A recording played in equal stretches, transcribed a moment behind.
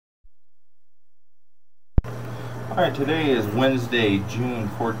Alright, today is Wednesday, June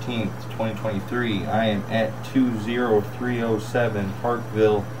 14th, 2023. I am at 20307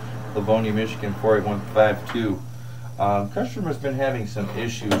 Parkville, Livonia, Michigan 48152. Customer's been having some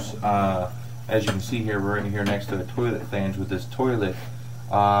issues. As you can see here, we're right here next to the toilet flange with this toilet.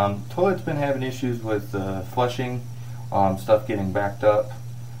 Toilet's been having issues with flushing, stuff getting backed up.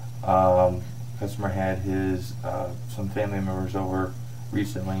 Customer had his some family members over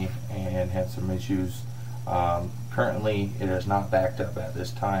recently and had some issues. Currently it is not backed up at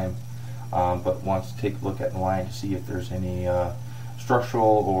this time, but wants to take a look at the line to see if there's any structural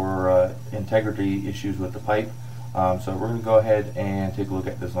or integrity issues with the pipe. So we're going to go ahead and take a look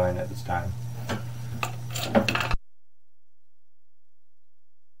at this line at this time.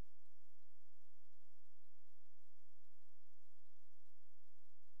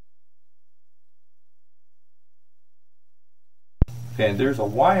 Okay, there's a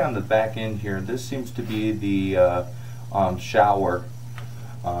Y on the back end here. This seems to be the shower.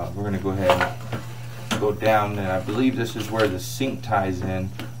 We're going to go ahead and go down, and I believe this is where the sink ties in.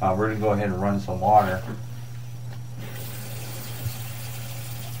 We're going to go ahead and run some water.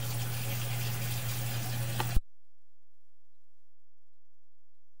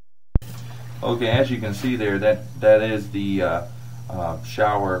 Okay, as you can see there, that is the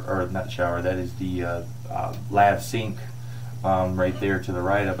shower, or not shower, that is the lab sink. Right there to the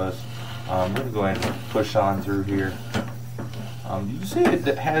right of us. We're going to go ahead and push on through here. You can see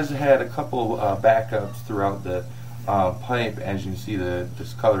it has had a couple backups throughout the pipe. As you can see, the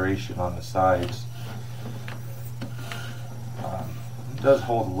discoloration on the sides. It does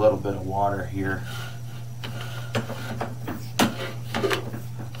hold a little bit of water here.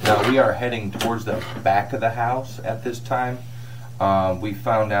 Now we are heading towards the back of the house at this time. We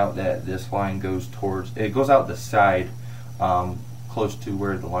found out that this line goes out the side. Close to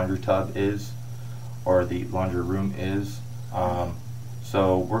where the laundry tub is, or the laundry room is.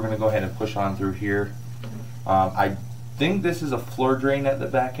 So we're going to go ahead and push on through here. I think this is a floor drain at the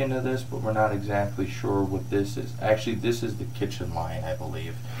back end of this, but we're not exactly sure what this is. Actually, this is the kitchen line, I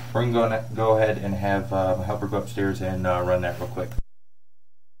believe. We're going to go ahead and have my helper go upstairs and run that real quick.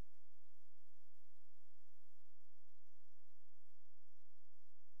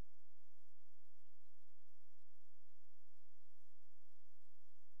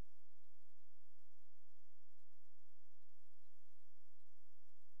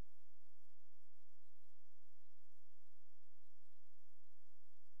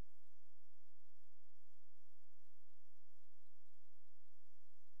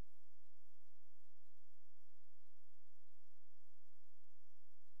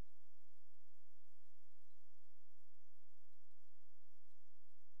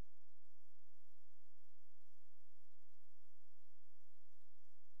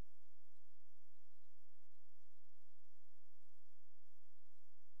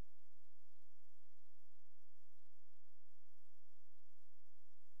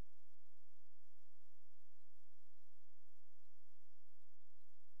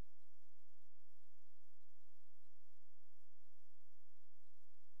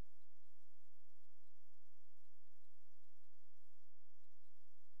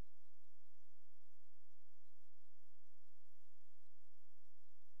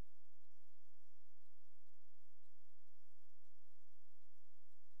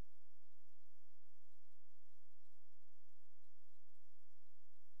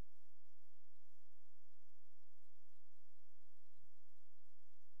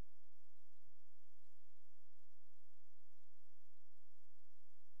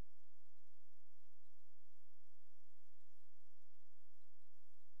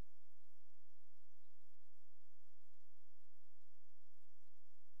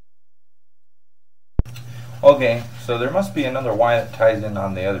 Okay, so there must be another Y that ties in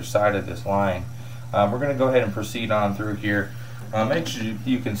on the other side of this line. We're going to go ahead and proceed on through here. Actually,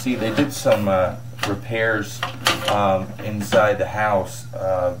 you can see they did some repairs inside the house,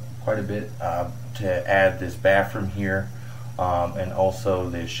 quite a bit, to add this bathroom here, and also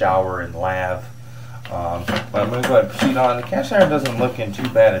the shower and lab. But I'm going to go ahead and proceed on. The cast iron doesn't look in too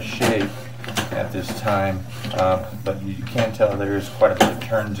bad a shape at this time, but you can tell there's quite a bit of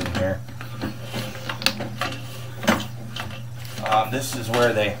turns in here. This is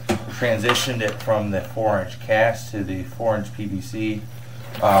where they transitioned it from the 4-inch cast to the 4-inch PVC.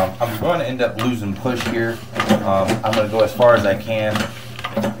 I'm going to end up losing push here. I'm going to go as far as I can.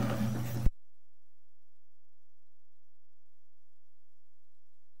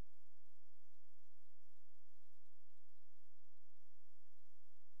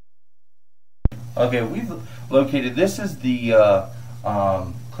 Okay, we've located, this is the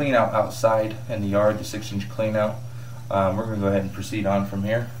clean out outside in the yard, the 6-inch clean out. We're going to go ahead and proceed on from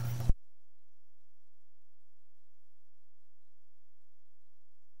here.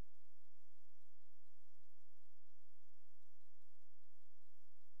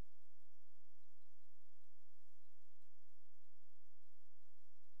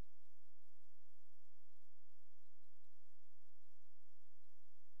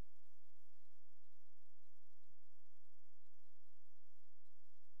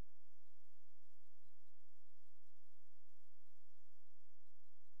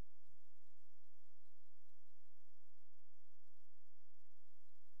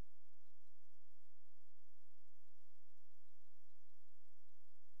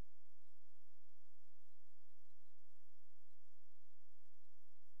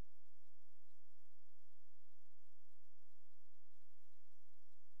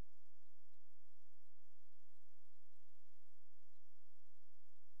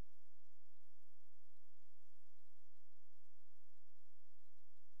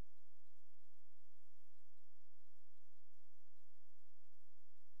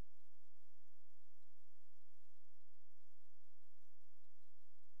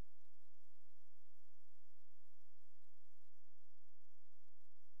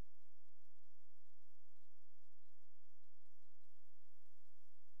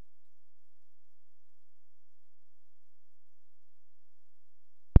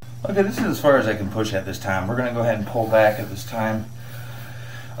 Okay, this is as far as I can push at this time. We're going to go ahead and pull back at this time.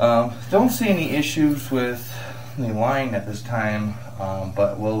 Don't see any issues with the line at this time,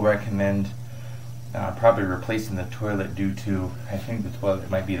 but will recommend probably replacing the toilet due to, I think the toilet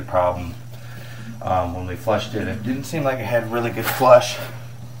might be the problem. When we flushed it, it didn't seem like it had really good flush.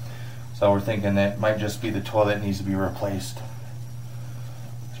 So we're thinking that it might just be the toilet that needs to be replaced.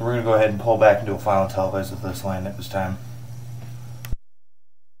 So we're going to go ahead and pull back and do a final televise with this line at this time.